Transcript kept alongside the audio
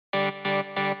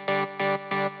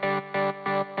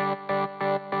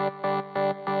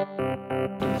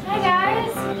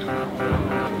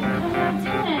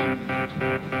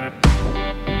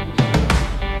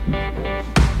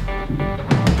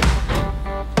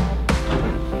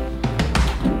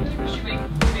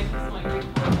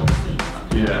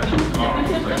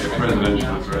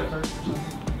Presidential threat.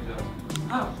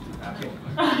 Oh.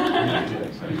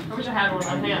 I wish I had one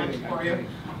on hand for you.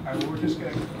 We're just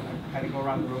going to kind of go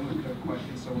around the room with the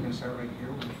questions, so we're going to start right here.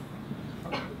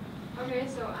 Okay,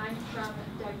 so I'm from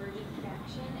Divergent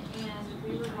Faction, and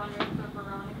we were wondering for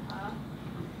Veronica,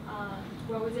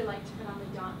 what was it like to put on the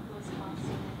dauntless costume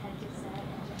and head to set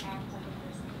and to act like a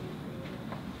person being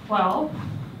creative? Well,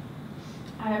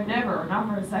 I have never, not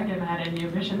for a second, had any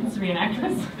ambitions to be an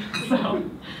actress. So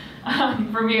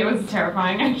for me, it was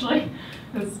terrifying, actually.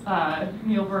 Because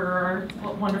Neil Berger,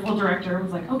 our wonderful director,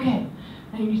 was like, okay,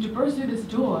 now you need to burst through this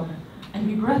door and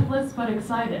be breathless but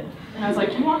excited. And I was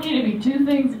like, you want me to be two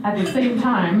things at the same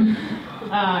time?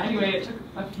 Anyway, it took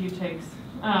a few takes,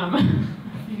 a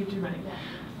few too many.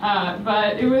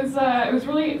 But it was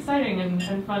really exciting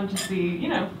and fun to see, you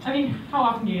know, I mean, how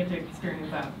often do you get to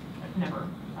experience that? Never.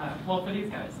 Well, for these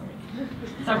guys, I mean,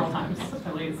 several times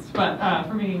at least, but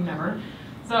for me, never.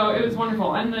 So it was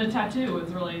wonderful, and the tattoo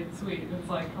was really sweet. It was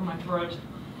like on my throat,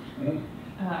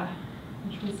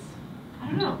 which was, I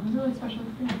don't know, it was a really special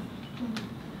experience.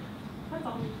 That's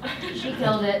all. She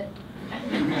killed it.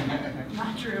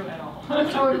 Not true at all.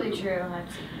 Totally true,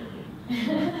 absolutely.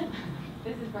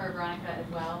 This is for Veronica as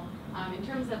well. In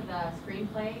terms of the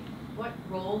screenplay, what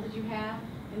role did you have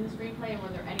in the screenplay, and were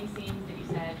there any scenes that you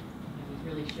said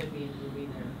these really should be in the movie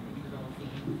that are pivotal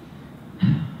scenes?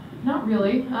 Not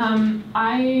really.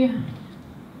 I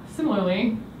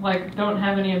similarly don't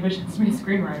have any ambitions to be a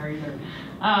screenwriter either.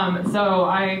 So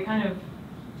I kind of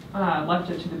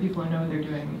left it to the people who know what they're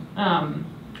doing.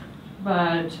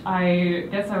 But I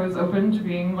guess I was open to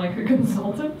being like a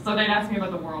consultant. So they'd ask me about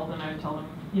the world, and I would tell them,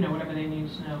 you know, whatever they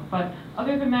needed to know. But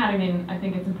other than that, I mean, I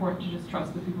think it's important to just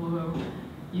trust the people who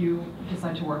you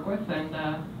decide to work with, and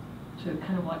to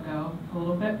kind of let go a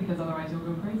little bit, because otherwise you'll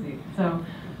go crazy. So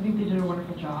I think they did a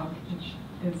wonderful job, which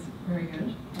is very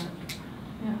good. But,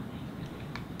 yeah.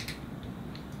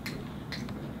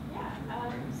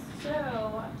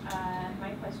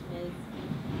 My question is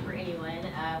for anyone.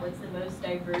 What's the most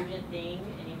divergent thing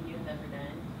any of you have ever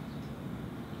done?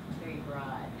 It's very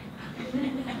broad.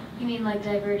 You mean like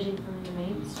diverging from the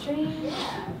mainstream?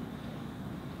 Yeah.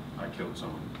 I killed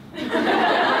someone.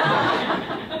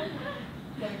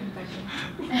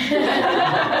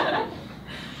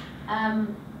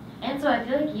 And so I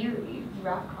feel like you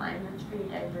rock climb. That's pretty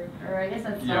divergent. Or I guess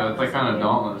that's yeah, it's like kind of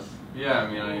dauntless. Yeah, I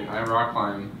mean, I rock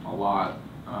climb a lot.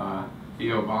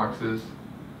 Theo boxes.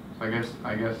 So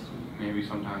I guess maybe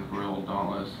sometimes we're a little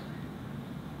dauntless.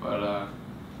 But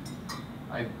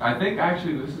I think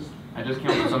actually I just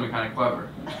came up with something kind of clever.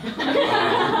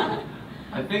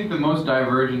 I think the most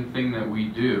divergent thing that we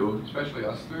do, especially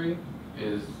us three,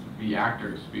 is be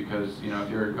actors, because you know, if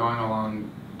you're going along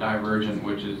Divergent,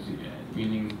 which is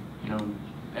meaning, you know,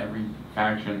 every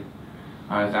faction,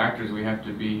 as actors we have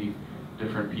to be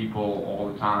different people all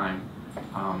the time,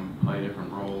 play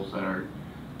different roles that are,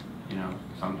 you know,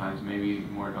 sometimes maybe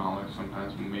more dauntless,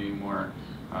 sometimes maybe more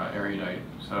erudite.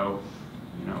 So,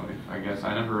 you know, I guess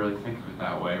I never really think of it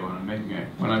that way when I'm making it.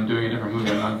 When I'm doing a different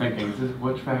movie, I'm not thinking,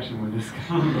 which faction would this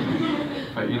go?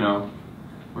 But you know,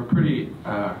 we're pretty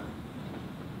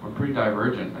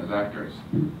divergent as actors.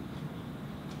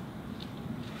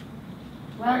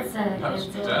 Well said. That was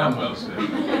damn well said.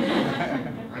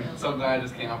 Some guy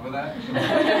just came up with that.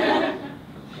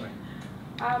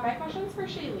 My question's for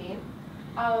Shailene.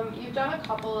 You've done a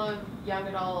couple of young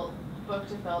adult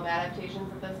book-to-film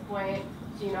adaptations at this point,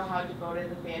 so you know how devoted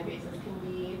the fan bases can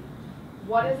be.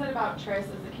 What is it about Triss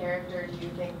as a character do you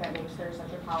think that makes her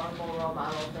such a powerful role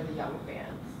model for the young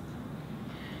fans?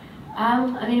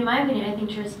 I mean, in my opinion, I think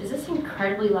Triss, is this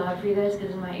incredibly loud for you guys?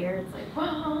 Because in my ear, it's like,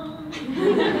 whoa.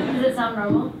 Does it sound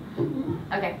normal?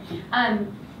 Okay.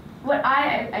 What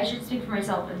I should speak for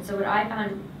myself, and so what I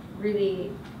found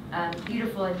really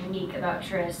beautiful and unique about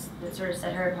Triss that sort of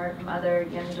set her apart from other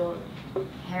young adult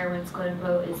heroines, quote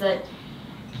unquote, is that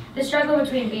the struggle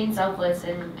between being selfless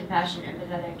and compassionate and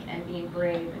empathetic and being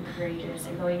brave and courageous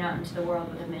and going out into the world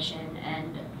with a mission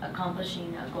and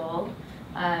accomplishing a goal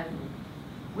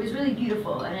was really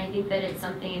beautiful. And I think that it's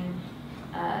something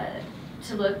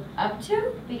to look up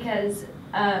to, because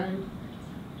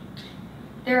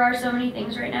there are so many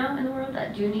things right now in the world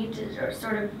that do need to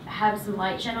sort of have some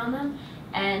light shed on them.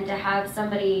 And to have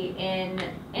somebody in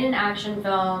an action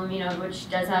film, you know, which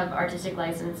does have artistic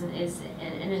license and is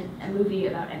in a movie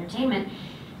about entertainment,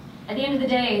 at the end of the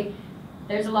day,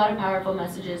 there's a lot of powerful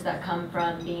messages that come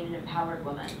from being an empowered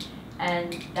woman.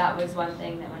 And that was one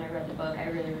thing that when I read the book, I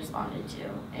really responded to,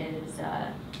 is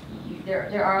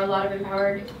there are a lot of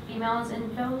empowered females in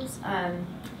films,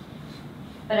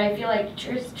 But I feel like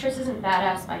Tris isn't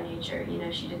badass by nature. You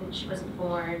know, she wasn't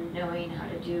born knowing how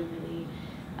to do really,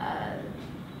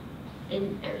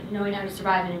 knowing how to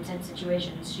survive in intense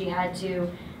situations. She had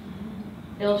to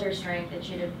build her strength, and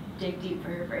she had to dig deep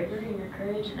for her bravery and her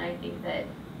courage. And I think that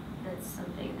that's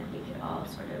something that we could all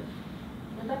sort of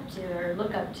live up to or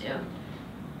look up to.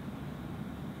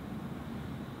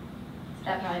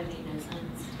 That probably made no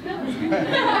sense.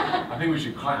 I think we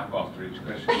should clap after each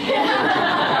question.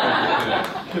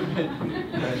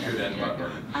 Good end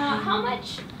button. How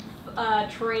much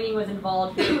training was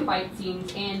involved for your fight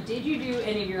scenes, and did you do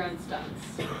any of your own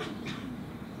stunts?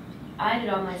 I did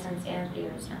all my stunts and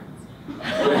Theo stunts.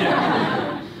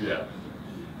 Yeah.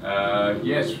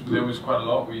 Yes, there was quite a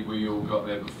lot. We all got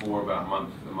there before, about a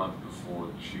month before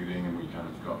shooting, and we kind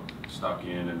of got stuck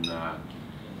in and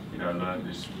you know, learned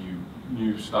this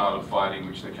new style of fighting,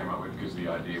 which they came up with because the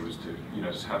idea was to, you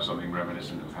know, just have something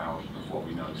reminiscent of what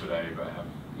we know today, but have,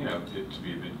 you know, it to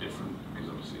be a bit different because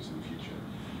obviously it's in the future.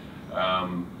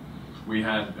 We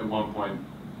had at one point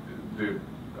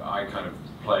I kind of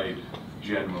played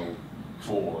General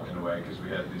 4 in a way because we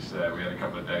had a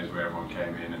couple of days where everyone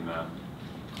came in and I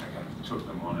kind of took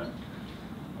them on a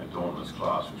Dauntless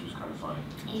class, which was kind of funny.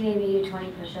 He made me do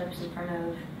 20 push-ups in front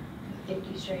of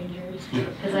 50 strangers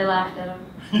because I laughed at him.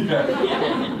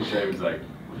 Yeah. Shay was like,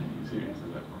 "What are you serious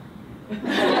at that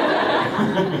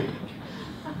point?"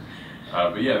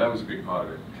 But yeah, that was a big part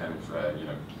of it, kind of, you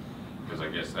know, because I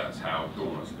guess that's how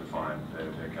Dauntless defined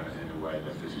their kind of, in a way,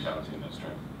 their physicality and their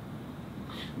strength.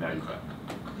 Now you clap.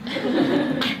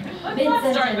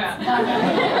 Let's start that.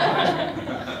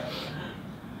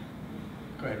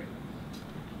 Go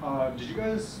ahead. Did you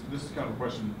guys, this is kind of a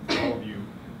question for all of you,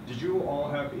 did you all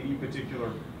have any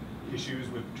particular issues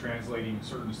with translating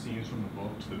certain scenes from the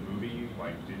book to the movie?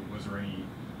 Like, was there any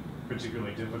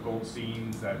particularly difficult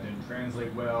scenes that didn't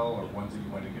translate well, or ones that you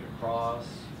wanted to get across?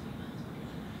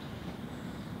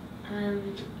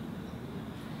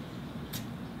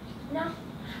 No.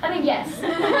 I mean, yes.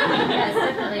 Yes,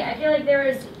 definitely. I feel like there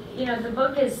is, you know, the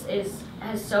book has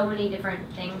so many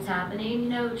different things happening. You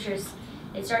know, Tris,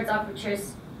 it starts off with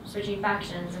Tris switching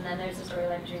factions, and then there's a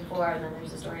storyline between 4, and then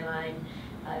there's a storyline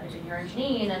between her and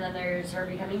Janine, and then there's her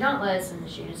becoming Dauntless, and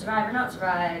is she gonna survive or not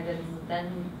survive, and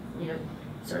then, you know,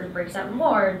 sort of breaks out in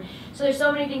war. So there's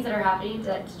so many things that are happening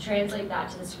that to translate that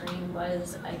to the screen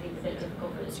was, I think, a bit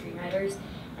difficult for the screenwriters.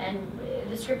 And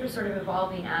the script was sort of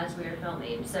evolving as we were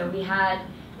filming. So we had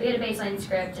a baseline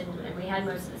script, and we had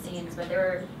most of the scenes, but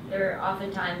there were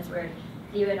often times where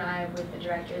Theo and I, with the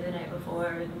director the night before,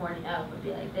 or the morning of, would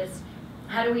be like, this,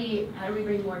 how do we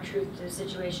bring more truth to the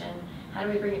situation? How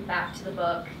do we bring it back to the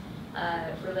book,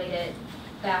 relate it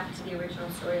back to the original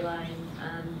storyline,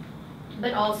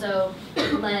 but also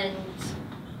lend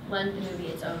the movie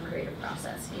its own creative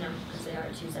process, you know, because they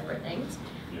are 2 separate things.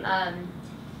 Yeah.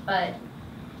 But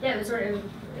yeah, it was sort of,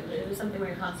 it was something we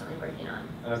were constantly working on.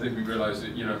 And I think we realized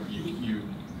that, you know,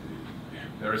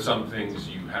 there are some things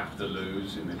you have to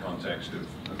lose in the context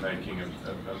of making a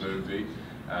movie.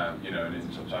 You know,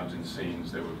 and sometimes in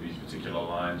scenes there would be particular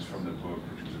lines from the book,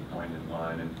 which was a poignant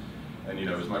line, and you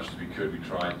know, as much as we could, we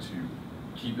tried to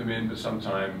keep them in, but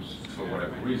sometimes, for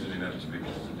whatever reason, inevitably,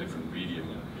 because it's a different medium,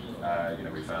 you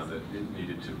know, we found that it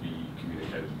needed to be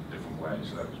communicated in a different way,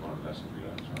 so that was one of the lessons we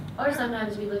learned as well. Or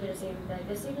sometimes we look at a scene and be like,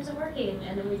 this scene isn't working,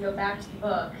 and then we go back to the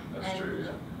book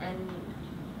and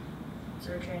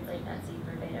sort of translate that scene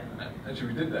verbatim. Actually,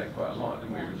 we did that quite a lot,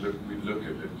 and we'd look at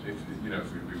it, if you know,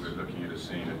 if we were looking at a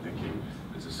scene and thinking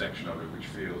there's a section of it which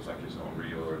feels like it's not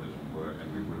real or it doesn't work,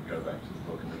 and we would go back to the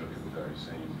book and look at the very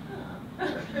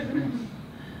scene.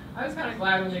 I was kind of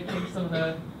glad when they changed some of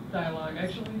the dialogue,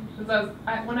 actually, because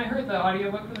when I heard the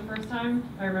audiobook for the first time,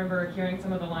 I remember hearing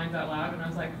some of the lines out loud, and I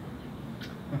was like,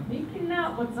 maybe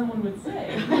not what someone would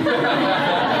say.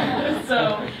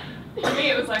 So for me,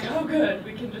 it was like, oh, good,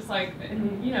 we can just like,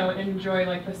 you know, enjoy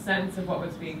like the sense of what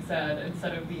was being said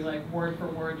instead of the like word for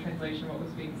word translation of what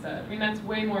was being said. I mean, that's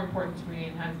way more important to me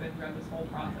and has been throughout this whole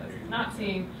process. Not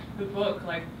seeing the book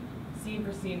like scene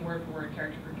for scene, word for word,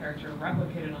 character for character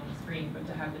replicated on the screen, but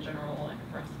to have the general like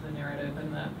thrust of the narrative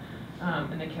and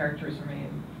the characters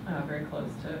remain very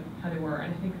close to how they were.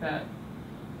 And I think that,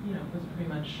 you know, was pretty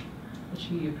much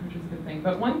achieved, which was a good thing.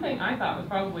 But one thing I thought was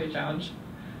probably a challenge,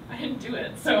 I didn't do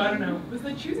it, so I don't know, was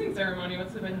the choosing ceremony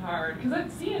must have been hard, because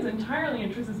that scene is entirely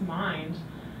in Tris's mind,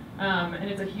 and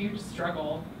it's a huge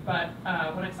struggle, but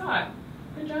when I saw it,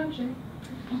 good job, Shay.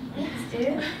 Thanks,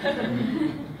 dude.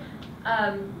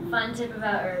 Fun tip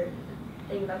about, or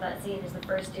thing about that scene is the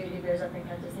first dude who goes up and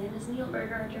cuts his hand is Neil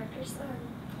Berger, our director's son.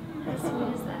 How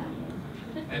sweet is that?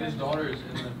 And his daughter is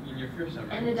in your fear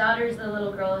center. And the daughter's the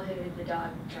little girl who the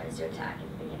dog tries to attack in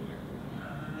the beginning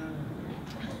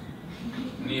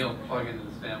of Neil, plug into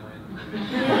this family in the movie.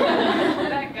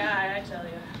 That guy, I tell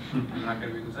you. I'm not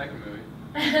going to be in the second movie.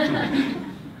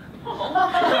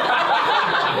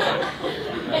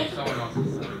 Someone else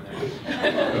is sitting there.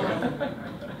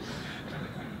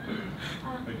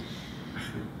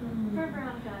 For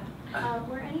Veronica,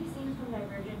 were any scenes from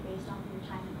Divergent based off your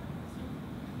time in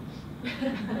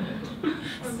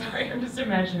Sorry, I'm just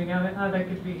imagining how that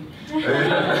could be.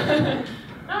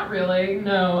 Not really,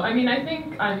 no. I mean, I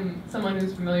think I'm someone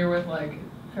who's familiar with like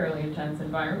fairly intense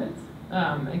environments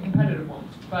and competitive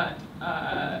ones. But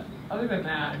other than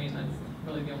that, I mean, that's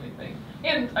really the only thing.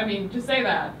 And I mean, to say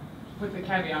that with the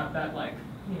caveat that like,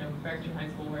 you know, Barrington High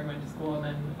School where I went to school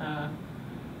and then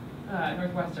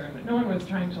Northwestern, no one was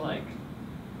trying to like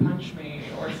punch me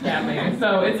or stab me.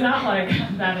 So it's not like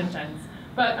that intense.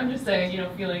 But I'm just saying, you know,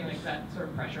 feeling like that sort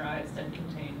of pressurized and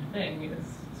contained thing is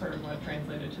sort of what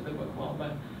translated to the book well.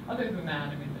 But other than that,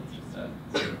 I mean, it's just a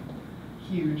sort of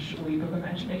huge leap of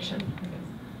imagination, I guess.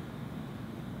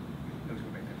 Let's go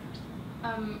back there first.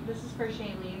 This is for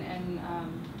Shailene and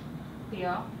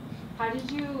Theo. How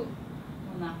did you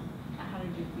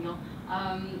feel?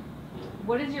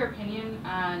 What is your opinion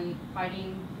on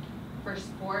fighting for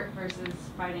sport versus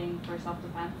fighting for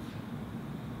self-defense?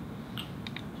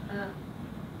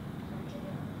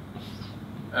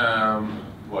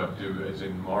 As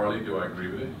in morally, do I agree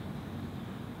with it?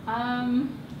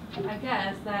 I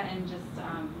guess that, and just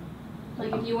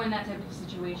like if you were in that type of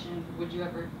situation, would you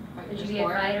ever fight for Would you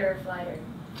sport? be a fighter or a flighter?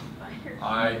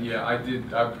 I'm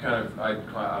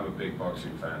a big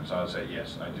boxing fan, so I'd say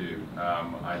yes, I do.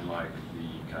 I like the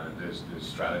kind of there's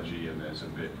strategy and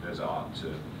there's art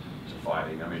to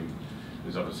fighting. I mean,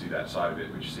 there's obviously that side of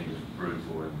it which seems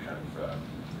brutal and kind of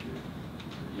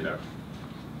you know,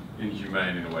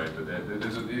 inhumane in a way, but it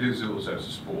is also a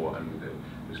sport and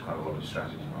there's quite a lot of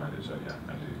strategy behind it. So yeah,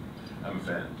 I do. I'm a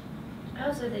fan. I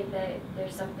also think that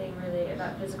there's something really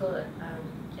about physical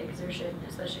exertion,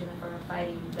 especially in the form of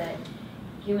fighting, that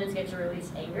humans get to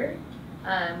release anger,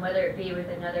 whether it be with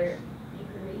another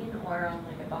human being or on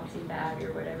like a boxing bag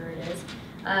or whatever it is.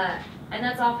 And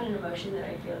that's often an emotion that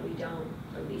I feel we don't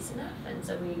release enough, and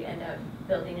so we end up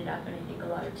building it up, and I think a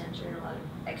lot of tension and a lot of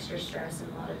extra stress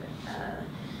and a lot of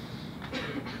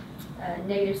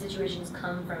negative situations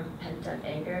come from pent-up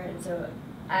anger. And so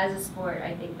as a sport,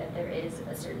 I think that there is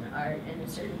a certain art and a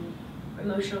certain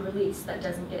emotional release that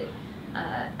doesn't get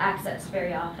accessed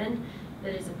very often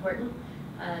that is important.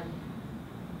 And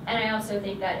I also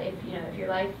think that if your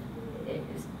life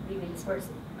is leaving the sports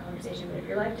conversation, but if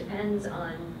your life depends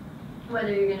on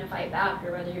whether you're going to fight back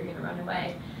or whether you're going to run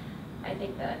away, I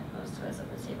think that most of us on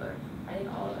this table, I think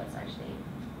all of us actually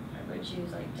would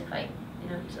choose like to fight,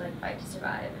 to like fight to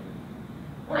survive.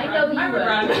 And I know you would.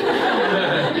 Run.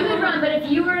 You would run, but if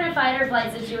you were in a fight or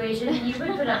flight situation, you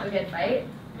would put up a good fight.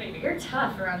 Maybe. You're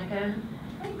tough, Veronica.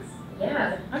 Thanks.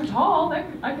 Yeah. I'm tall. I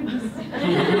could just.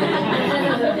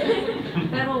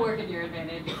 That'll work in your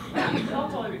advantage. I'll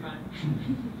totally be fine.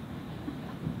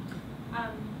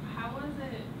 How was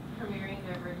it premiering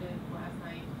Divergent last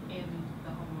night in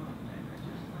the home of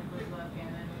Divergent? Like, was the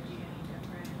fan energy any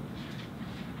different?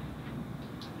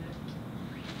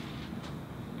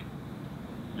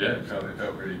 Yeah, it felt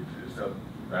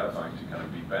gratifying to kind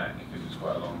of be back because it's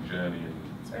quite a long journey and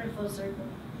Sort of full circle.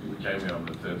 we came here on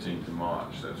the 13th of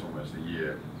March, so it's almost a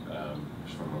year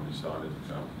from when we started the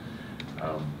film.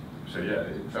 So yeah,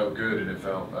 it felt good, and it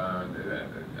felt,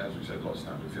 as we said lots of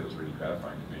times, it feels really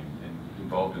gratifying to be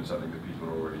involved in something that people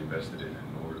are already invested in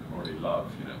and already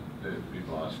love.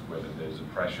 People ask whether there's a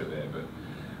pressure there, but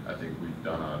I think we've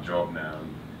done our job now,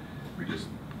 and we're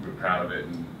proud of it,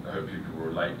 and I hope people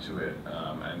relate to it,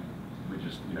 and we're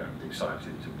just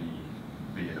excited to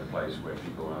be in a place where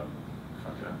people are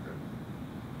fucking up.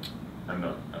 I'm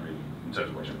not. I mean, in terms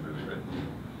of watching the movie, but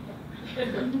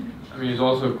I mean, it's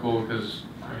also cool because,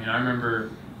 I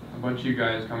remember a bunch of you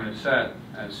guys coming to set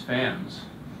as fans,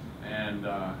 and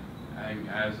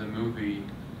as the movie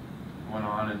went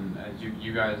on, and as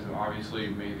you guys have obviously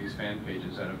made these fan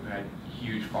pages that have had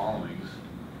huge followings,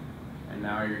 and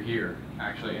now you're here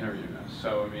actually interviewing us.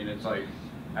 So, I mean, it's like,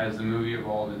 as the movie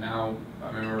evolved, and now,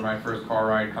 I remember my first car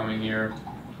ride coming here,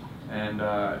 and,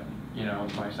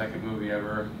 my second movie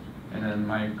ever, and then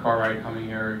my car ride coming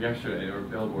here yesterday, there were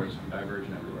billboards from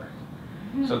Divergent everywhere.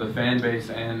 So the fan base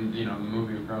and, the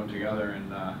movie have grown together,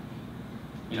 and,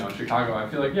 Chicago, I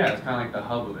feel like, yeah, it's kind of like the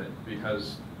hub of it,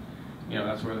 because,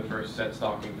 that's where the first set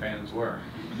stalking fans were.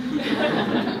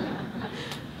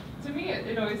 To me,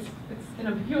 it's in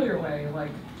a peculiar way,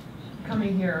 like,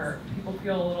 coming here, people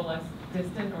feel a little less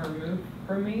distant or removed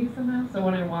from me somehow. So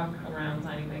when I walk around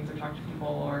signing things or talk to people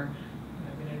or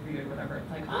get interviewed or whatever, it's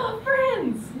like, oh,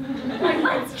 friends! Like,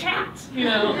 let's chat!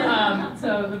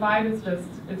 So the vibe is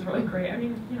it's really great. I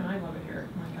mean, I love it here.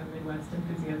 I'm like a Midwest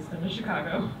enthusiast and a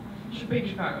big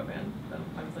Chicago fan. So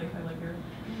obviously I live here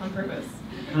on purpose.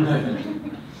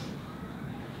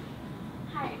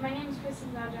 Hi, my name is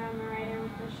Kristen Dodger. I'm a writer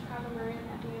with the Chicago Maroon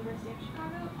at the University of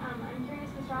Chicago. I'm curious,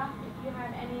 Ms. Roth, if you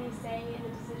had any say in the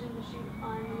decision to shoot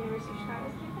on the University of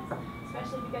Chicago's campus,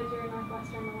 especially because you're a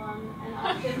Northwestern alum and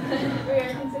often we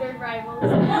are considered rivals.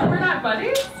 We're not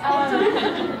buddies?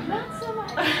 Not so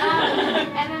much.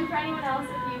 And then for anyone else,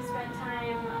 if you spent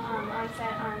time on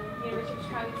set on the University of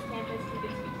Chicago's campus, you could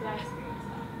speak to that experience.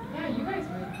 Yeah, you guys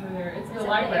were there. It's the that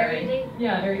library. the Erudite?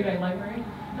 Yeah, Erudite Library.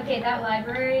 Okay, that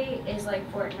library is like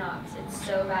Fort Knox. It's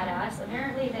so badass.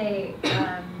 Apparently they,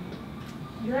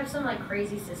 you have some like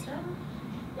crazy system,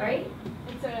 right?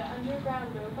 It's an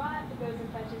underground robot that goes and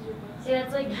fetches your books. See,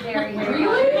 that's like very Harry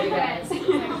Potter, you guys.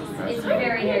 It's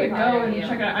very Harry Go Potter. and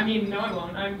check it out. I mean, no, I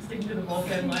won't. I'm sticking to the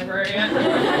Vulcan library.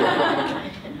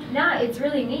 No, it's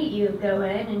really neat. You go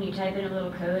in and you type in a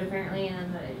little code apparently,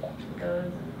 and then it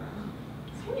goes. And,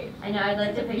 I know. I'd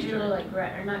like to picture little like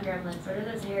or not gremlins. What are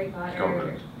those Harry Potter?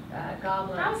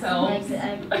 Goblins. House Like, elves.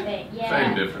 yeah.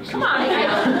 Same difference. Come on,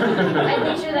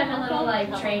 I picture them in little like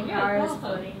train cars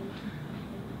floating.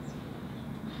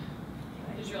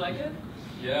 Did you like it?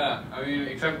 Yeah, I mean,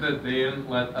 except that they didn't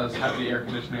let us have the air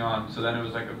conditioning on, so then it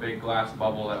was like a big glass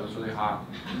bubble that was really hot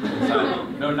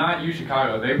inside. No, not you,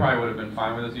 Chicago. They probably would have been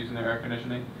fine with us using their air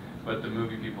conditioning, but the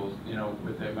movie people,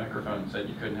 with their microphone said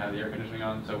you couldn't have the air conditioning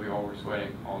on, so we all were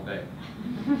sweating all day.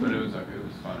 But it was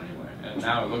fun anyway, and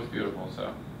now it looks beautiful.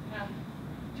 So. Yeah.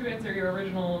 To answer your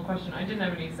original question, I didn't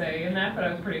have any say in that, but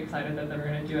I was pretty excited that they were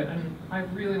going to do it, and I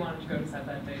really wanted to go to set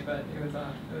that day, but it was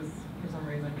for some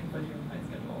reason conflicting with my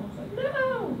schedule. I was like,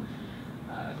 no!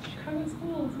 Chicago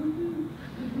schools, woohoo!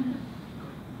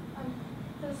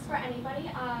 So this is for anybody.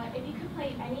 If you could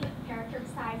play any character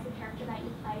besides the character that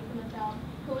you play from the film,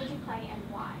 who would you play and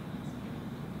why?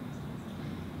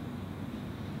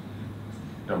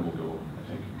 Dumbledore, I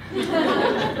think.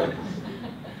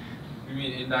 You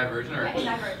mean in Divergent or? In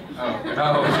Divergent.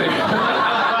 Oh, okay.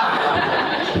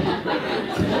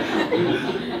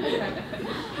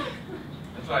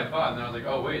 That's what I thought, and then I was like,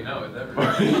 oh wait, no, it's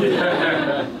Divergent.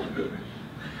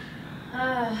 I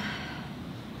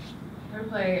would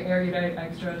play Erudite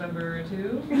Extra number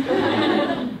 2.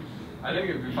 I think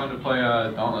it'd be fun to play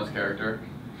a Dauntless character,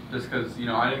 just because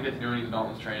I didn't get to do any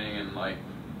Dauntless training, and like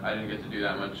I didn't get to do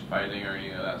that much fighting or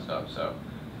any of that stuff, so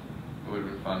it would have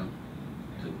been fun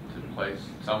to play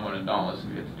someone in Dauntless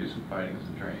and get to do some fighting and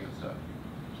some training and stuff.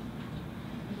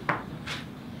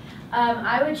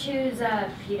 I would choose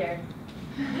Peter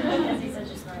because he's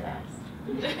such a smart ass.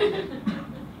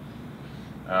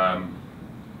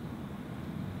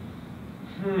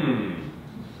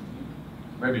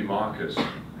 Maybe Marcus,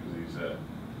 because he's I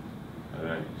don't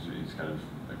know, he's kind of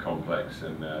a complex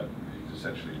and he's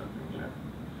essentially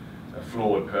a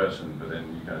flawed person, but then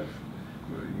you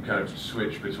kind of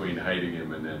switch between hating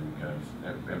him and then kind of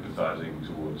empathizing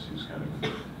towards his kind of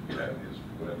his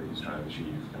whatever he's trying to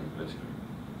achieve kind of politically.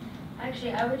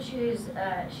 Actually, I would choose.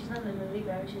 She's not in the movie,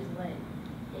 but I would choose Lynn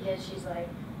because she's like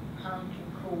punk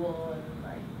and cool and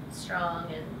like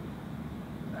strong and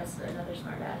that's another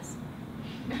smart ass.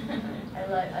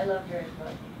 I love her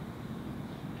book.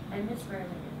 I miss Merlin.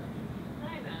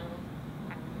 I know.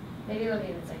 Maybe we'll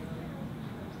be the second one.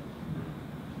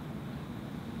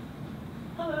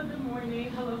 Hello, good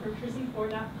morning. Hello from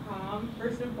Chrissy4.com.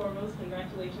 First and foremost,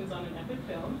 congratulations on an epic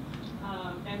film.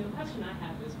 And the question I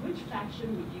have is, which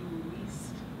faction would you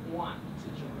least want to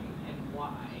join and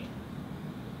why?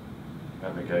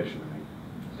 Abnegation, I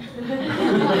think.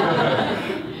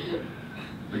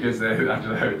 Because I don't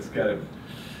know, it's kind of,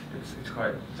 it's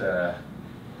quite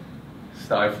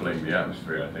stifling the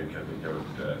atmosphere. I think I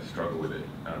would struggle with it,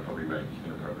 and I'd probably make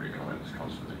inappropriate comments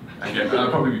constantly. And yeah, I'd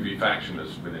probably be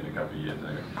factionless within a couple of years.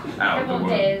 Out of the Couple world.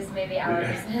 days, maybe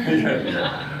hours.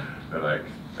 yeah. They're like,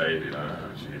 baby,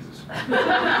 oh Jesus.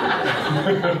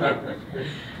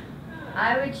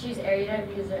 I would choose Erudite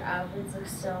because their outfits look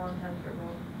so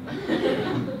uncomfortable.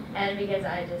 And because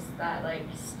I just thought like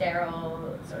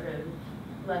sterile sort of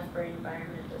left-brain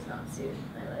environment does not suit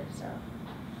my lifestyle.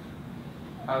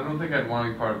 I don't think I'd want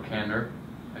to be part of Candor.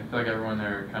 I feel like everyone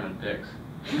there are kind of dicks.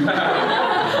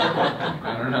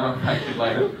 I don't know if I could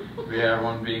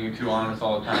everyone being too honest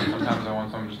all the time. Sometimes I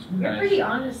want someone just You're nice. pretty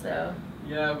honest though.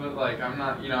 Yeah, but like I'm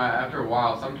not. After a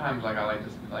while, sometimes like I like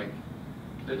just like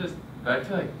they're just. I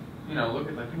feel like you know, look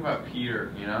at, like, think about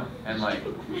Peter, you know, and like,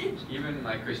 even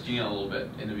like Christina a little bit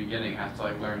in the beginning has to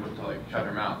like learn to like shut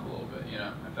her mouth a little bit, you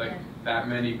know. I feel like that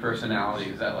many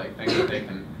personalities that like think that they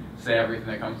can say everything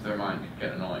that comes to their mind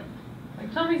get annoying.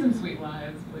 Like, tell me some sweet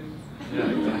lies, please. Yeah,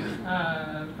 exactly.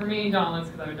 For me, dauntless,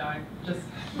 because I would die. Just,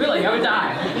 really, I would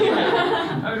die.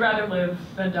 I would rather live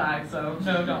than die, so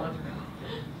no dauntless for me.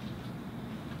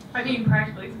 I mean,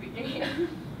 practically speaking.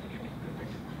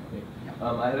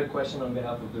 I had a question on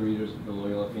behalf of the readers of the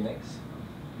Loyola Phoenix.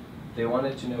 They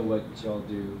wanted to know what y'all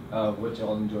do, what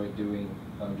y'all enjoy doing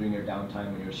during your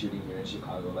downtime when you're shooting here in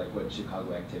Chicago. Like, what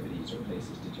Chicago activities or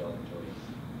places did y'all enjoy?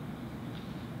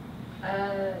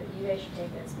 You guys should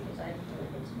take this because I haven't really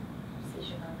been to see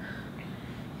Chicago.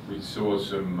 We saw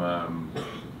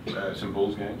some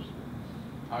Bulls games.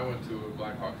 I went to a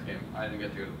Blackhawks game. I didn't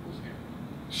get to go to the Bulls game.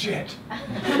 Shit!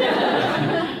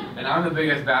 And I'm the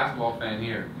biggest basketball fan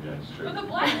here. Yeah, it's true. But the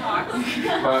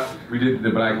Blackhawks. But we did the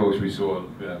Blackhawks. We saw,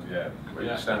 yeah,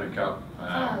 Stanley Cup.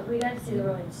 Oh, we got to see the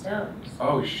Rolling Stones.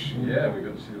 Oh yeah, we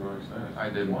got to see the Rolling Stones. I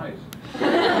did. Twice.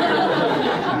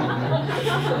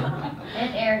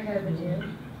 And Erica Badu.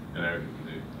 And Erica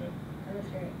Badu. Yeah. That was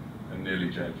great. And nearly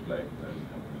James Blake.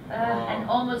 And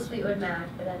almost Fleetwood Mac,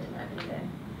 but that didn't happen either.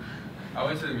 I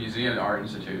went to the Museum Art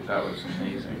Institute. That was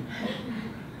amazing.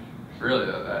 Really,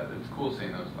 though, it's cool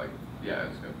seeing those. Like, yeah,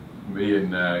 it's good. Me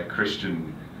and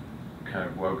Christian kind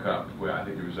of woke up. Where I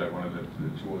think it was at one of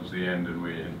towards the end, and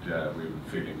we were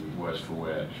feeling worse for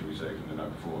wear, should we say, from the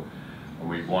night before. And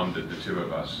we wandered, the two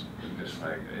of us, and just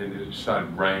like, and it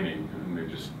started raining, and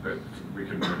we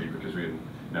couldn't really, because we didn't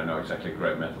know exactly a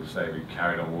great mental state. We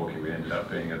carried on walking. We ended up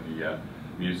being at the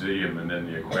museum and then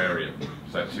the aquarium.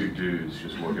 It's like two dudes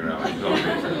just walking around like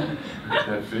zombies.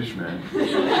 That fish, man. Yeah.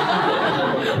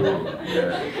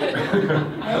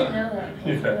 I didn't know that.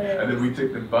 Yeah. And then we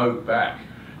took the boat back.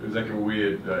 It was like a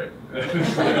weird day. Like a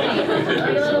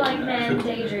little like man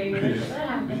daydream. What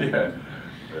happened? Yeah.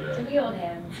 But, Took the old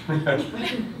hands.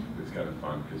 it's kind of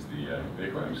fun because the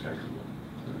aquarium's kind of cool.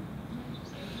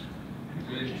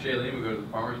 Me and Shailene would go to the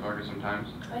farmer's market sometimes.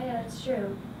 Oh yeah, that's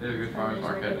true. They have a good farmer's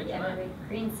market. Yeah,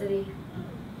 Green City.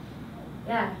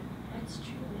 Yeah, that's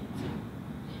true.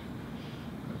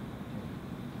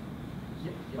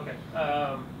 Okay.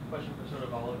 Question for sort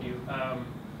of all of you.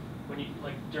 When you,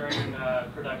 like, during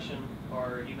production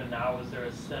or even now, is there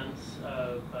a sense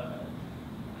of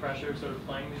pressure sort of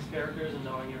playing these characters and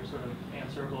knowing you're sort of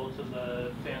answerable to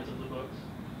the fans of the books?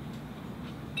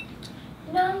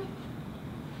 No.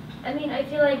 I mean, I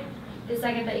feel like the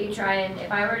second that you try and,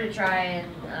 if I were to try and,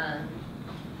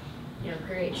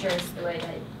 create Tris the way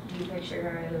that you pictured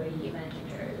her, the way he imagined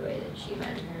her, the way that she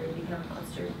imagined her, it would become a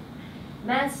clustered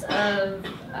mess of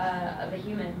a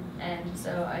human. And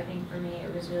so I think for me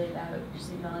it was really about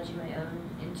just acknowledging my own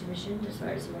intuition as far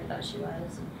as who I thought she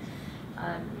was.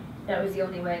 And, that was the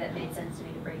only way that made sense to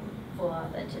me, to bring full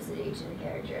authenticity to the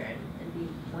character and be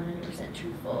 100%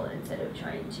 truthful instead of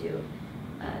trying to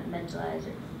mentalize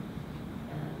or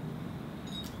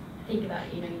think about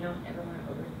it. You don't ever want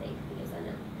to overthink, because then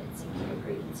it seems like a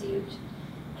preconceived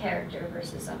character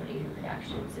versus somebody who could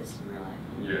actually exist in real life.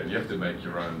 Yeah, and you have to make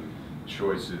your own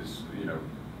choices,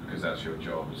 because that's your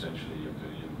job, essentially. You have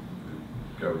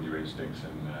to go with your instincts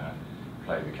and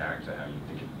play the character how you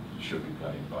think it should be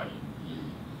played by you.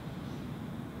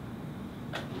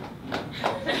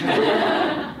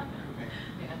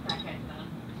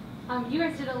 You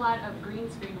guys did a lot of green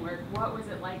screen work. What was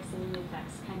it like seeing the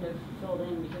effects kind of filled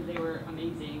in, because they were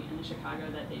amazing and the Chicago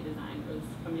that they designed was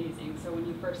amazing? So when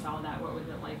you first saw that, what was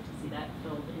it like to see that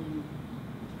filled in?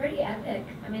 Pretty epic.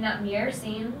 I mean, that mirror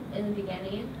scene in the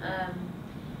beginning,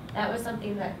 that was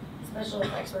something that special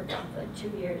effects worked on for like 2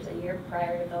 years, a year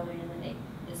prior to filming and then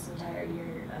this entire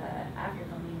year after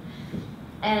filming.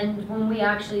 And when we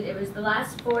actually, it was the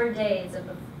last 4 days of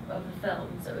the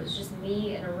film, so it was just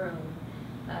me in a room,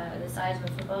 the size of a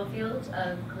football field,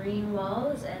 of green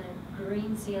walls and a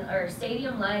green ceiling, or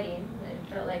stadium lighting.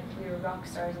 It felt like we were rock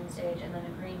stars on stage, and then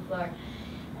a green floor.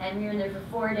 And we were in there for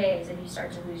 4 days, and you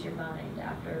start to lose your mind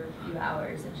after a few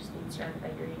hours of just being surrounded by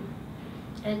green.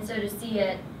 And so to see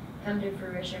it come to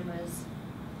fruition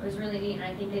was really neat, and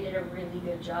I think they did a really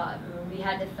good job. I mean, we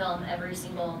had to film every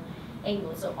single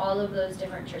angle, so all of those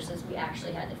different Trisses we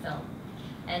actually had to film.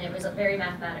 And it was very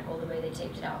mathematical the way they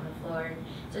taped it out on the floor. And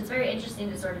so it's very interesting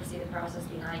to sort of see the process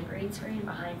behind green screen,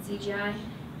 behind CGI,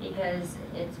 because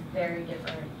it's very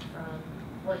different from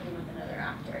working with another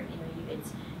actor.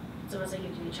 It's almost like you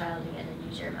have to be a child again and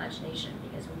use your imagination,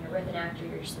 because when you're with an actor,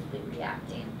 you're simply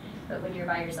reacting. But when you're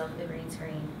by yourself with a green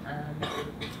screen,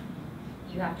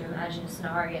 you have to imagine a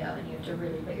scenario, and you have to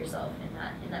really put yourself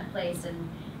in that place. And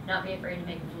not be afraid to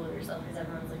make a fool of yourself because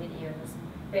everyone's looking at you in this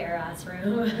bare ass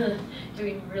room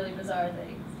doing really bizarre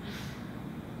things.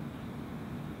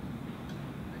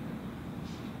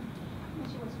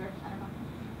 She was first, I don't know.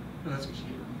 No, that's what she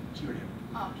already.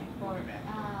 Oh, okay. Well,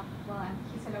 I'm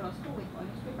Gisela Orozco with All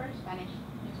Newspaper, Spanish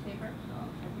newspaper. So,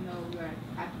 as you know, we are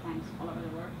at times all over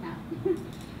the world now.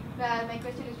 But my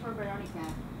question is for Veronica.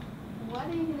 What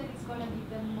do you think that is going to be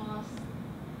the most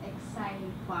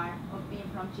exciting part of being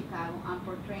from Chicago and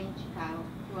portraying Chicago?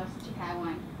 You was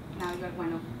Chicagoan. Now you're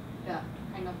one of the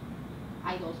kind of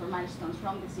idols or milestones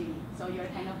from the city. So you're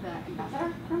kind of the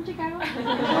ambassador from Chicago?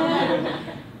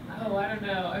 Oh, I don't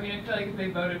know. I mean, I feel like if they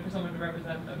voted for someone to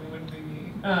represent them, it wouldn't be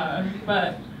me.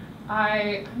 But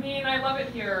I mean, I love it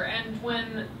here. And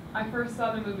when I first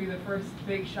saw the movie, the first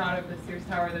big shot of the Sears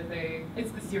Tower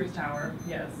it's the Sears Tower.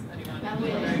 Yes, anyone?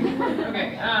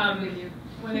 Okay.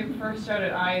 When they first showed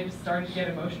it, I just started to get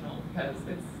emotional because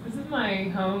this is my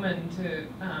home, and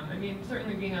I mean,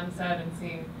 certainly being on set and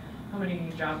seeing how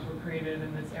many jobs were created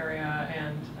in this area,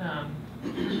 and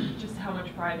just how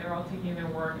much pride they're all taking in their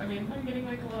work. I mean, I'm getting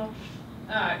like a little,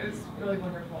 it was really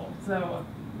wonderful. So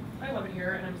I love it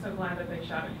here, and I'm so glad that they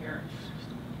shot it here.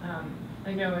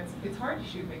 I know it's hard to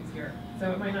shoot things here,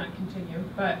 so it might not continue,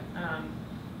 but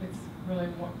it's really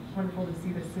wonderful to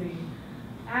see the city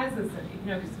as a city,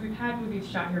 you know, because we've had movies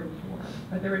shot here before,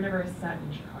 but they were never set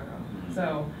in Chicago.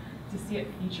 So to see it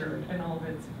featured and all of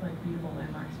its like beautiful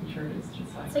landmarks featured is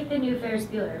just like... It's like the new Ferris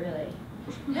Bueller, really.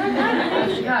 Yeah,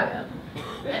 Chicago.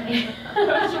 I mean,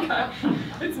 Chicago.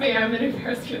 It's me, I'm the new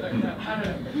Ferris Bueller. No, I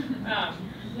don't know.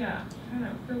 Yeah, I don't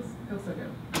know, feels so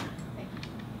good.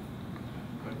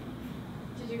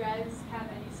 Did you guys have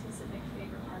any specific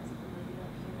favorite parts of the movie,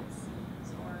 like favorite scenes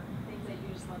or things that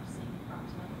you just love seeing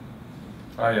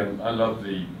approximately? I love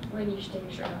the... When you should take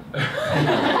your shirt off.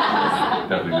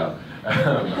 Definitely not.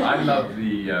 I love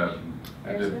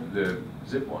the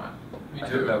zip wire. I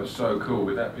thought that was so cool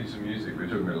with that piece of music. We were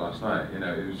talking about it last night. You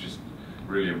know, it was just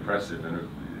really impressive, and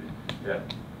yeah,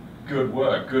 good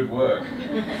work, good work.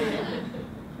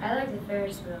 I like the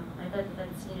Ferris wheel. I thought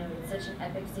that's, you know, it's such an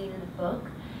epic scene in the book,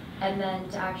 and then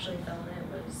to actually film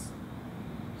it was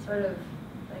sort of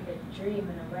like a dream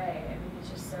in a way. I mean, it's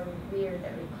just so weird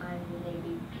that we climbed the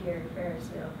Navy Pier Ferris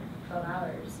wheel for 12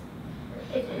 hours.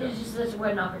 It was just such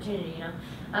an opportunity, you know.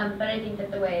 But I think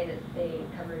that the way that they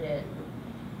covered it,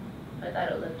 I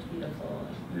thought it looked beautiful.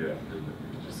 Yeah.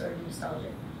 Just sort of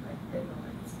nostalgic, like good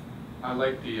moments. I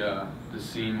like the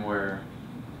scene where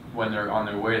when they're on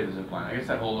their way to the zip line. I guess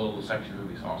that whole little section of the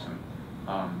movie is awesome.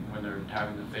 When they're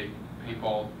having the fake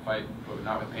paintball fight, but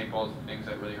not with paintballs, the things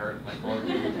that really hurt, like bullets.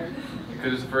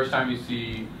 Because it's the first time you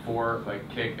see Ford like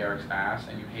kick Eric's ass,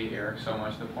 and you hate Eric so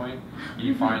much to the point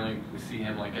you finally see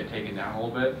him like get taken down a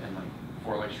little bit, and like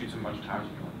Ford like shoots him a bunch of times,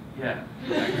 and you're like,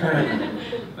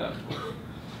 yeah. That's cool.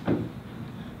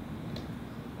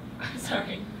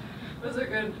 Sorry, those are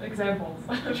good examples.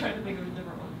 I'm trying to think of a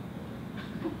different one.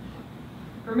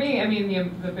 For me, I mean,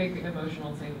 the big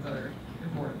emotional scenes are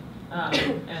important.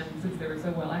 And since they were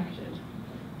so well acted,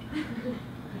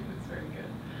 it's very good.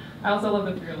 I also love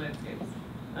the Fear landscapes,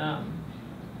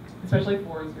 especially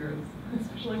Ford's Fears,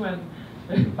 especially when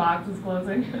the box is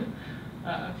closing.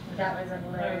 That was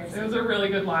hilarious. It was a really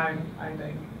good line, I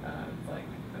think. It's like,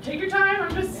 take your time,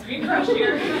 I'm just being crushed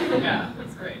here. Yeah,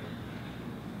 that's great.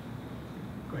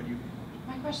 Go ahead, you.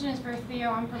 My question is for Theo.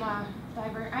 I'm from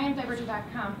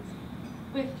Divergent.com.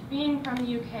 With being from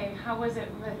the UK, how was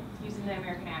it with using the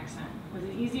American accent? Was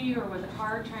it easy or was it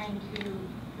hard trying to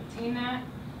obtain that?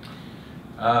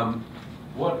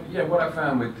 What I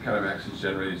found with kind of accents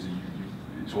generally is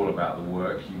it's all about the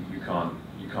work. You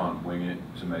can't wing it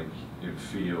to make it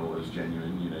feel as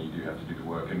genuine. You know, you do have to do the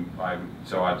work. And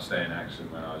so I'd stay in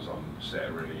accent when I was on set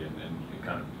really, and it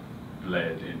kind of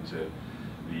bled into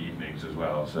the evenings as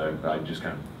well. So I just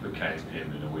kind of became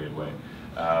him in a weird way.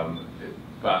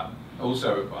 But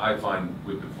also, I find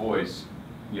with the voice,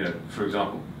 you know, for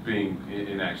example, being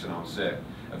in action on set,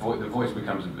 the voice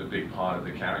becomes a big part of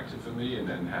the character for me, and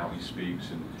then how he speaks.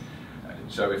 And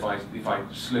so if I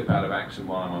slip out of accent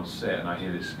while I'm on set and I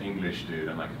hear this English dude,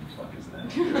 I'm like, what the fuck is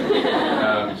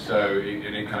that? So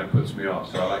it kind of puts me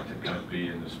off. So I like to kind of be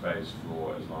in the space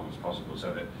for as long as possible,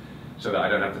 so that I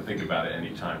don't have to think about it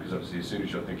any time. Because obviously, as soon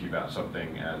as you're thinking about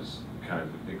something as kind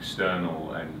of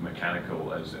external and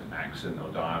mechanical as an accent or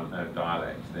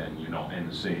dialect, then you're not in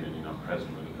the scene and you're not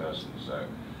present with the person. So,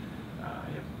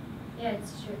 yeah. Yeah,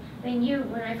 it's true. I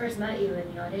mean, when I first met you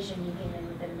in the audition, you came in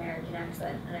with an American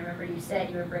accent, and I remember you said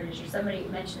you were British, or somebody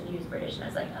mentioned that you was British, and I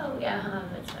was like, oh yeah,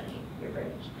 that's funny, you're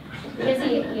British. Because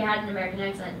he had an American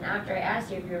accent, and after I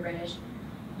asked you if you were British,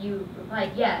 you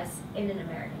replied yes in an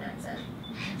American accent.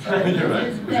 So it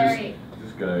was very,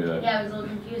 Just go, yeah, it was a little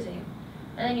confusing.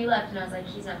 And then you left, and I was like,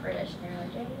 he's not British, and they were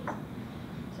like, yeah, he is.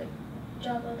 It's like,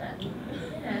 job well done.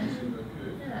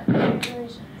 Yeah,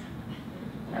 congratulations.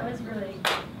 That was really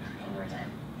one more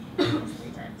time. It was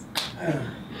 3 times.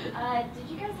 Did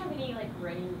you guys have any like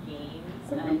running games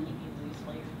keep you loose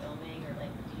while you were filming, or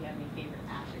like do you have any favorite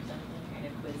apps or something? Kind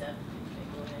of quiz up and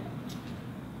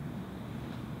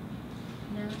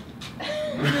No.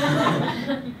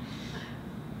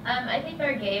 I think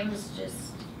our games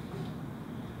just,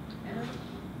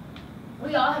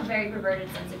 we all have very perverted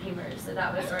sense of humor, so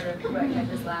that was sort of what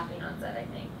kept us laughing on set, I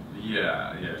think.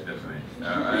 Yeah, definitely.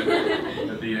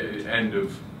 At the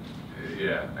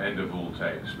end of all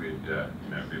takes, we'd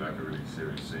be like a really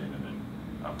serious scene, and then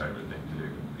our favourite thing to do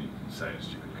would be say a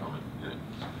stupid comment,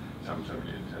 some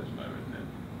really intense moment, and then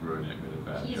ruin it with a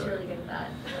bad He's joke. really good at that.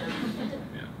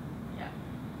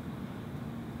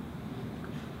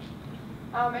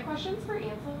 My question's for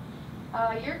Ansel.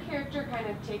 Your character kind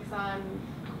of takes on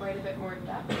quite a bit more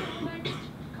depth in the next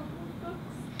couple of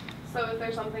books. So is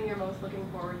there something you're most looking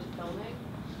forward to filming?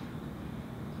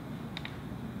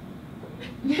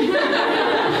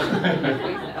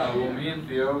 Well, me and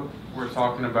Theo were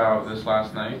talking about this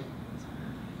last night,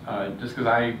 just because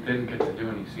I didn't get to do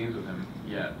any scenes with him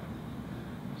yet.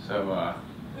 So,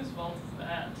 Whose fault is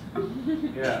that?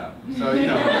 yeah.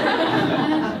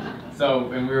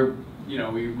 So, and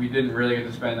we didn't really get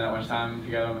to spend that much time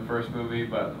together on the first movie,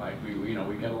 but like we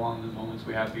get along in the moments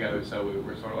we have together. So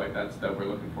we're sort of like that stuff. We're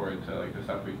looking forward to like the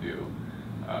stuff we do,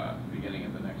 beginning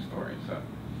of the next story. So.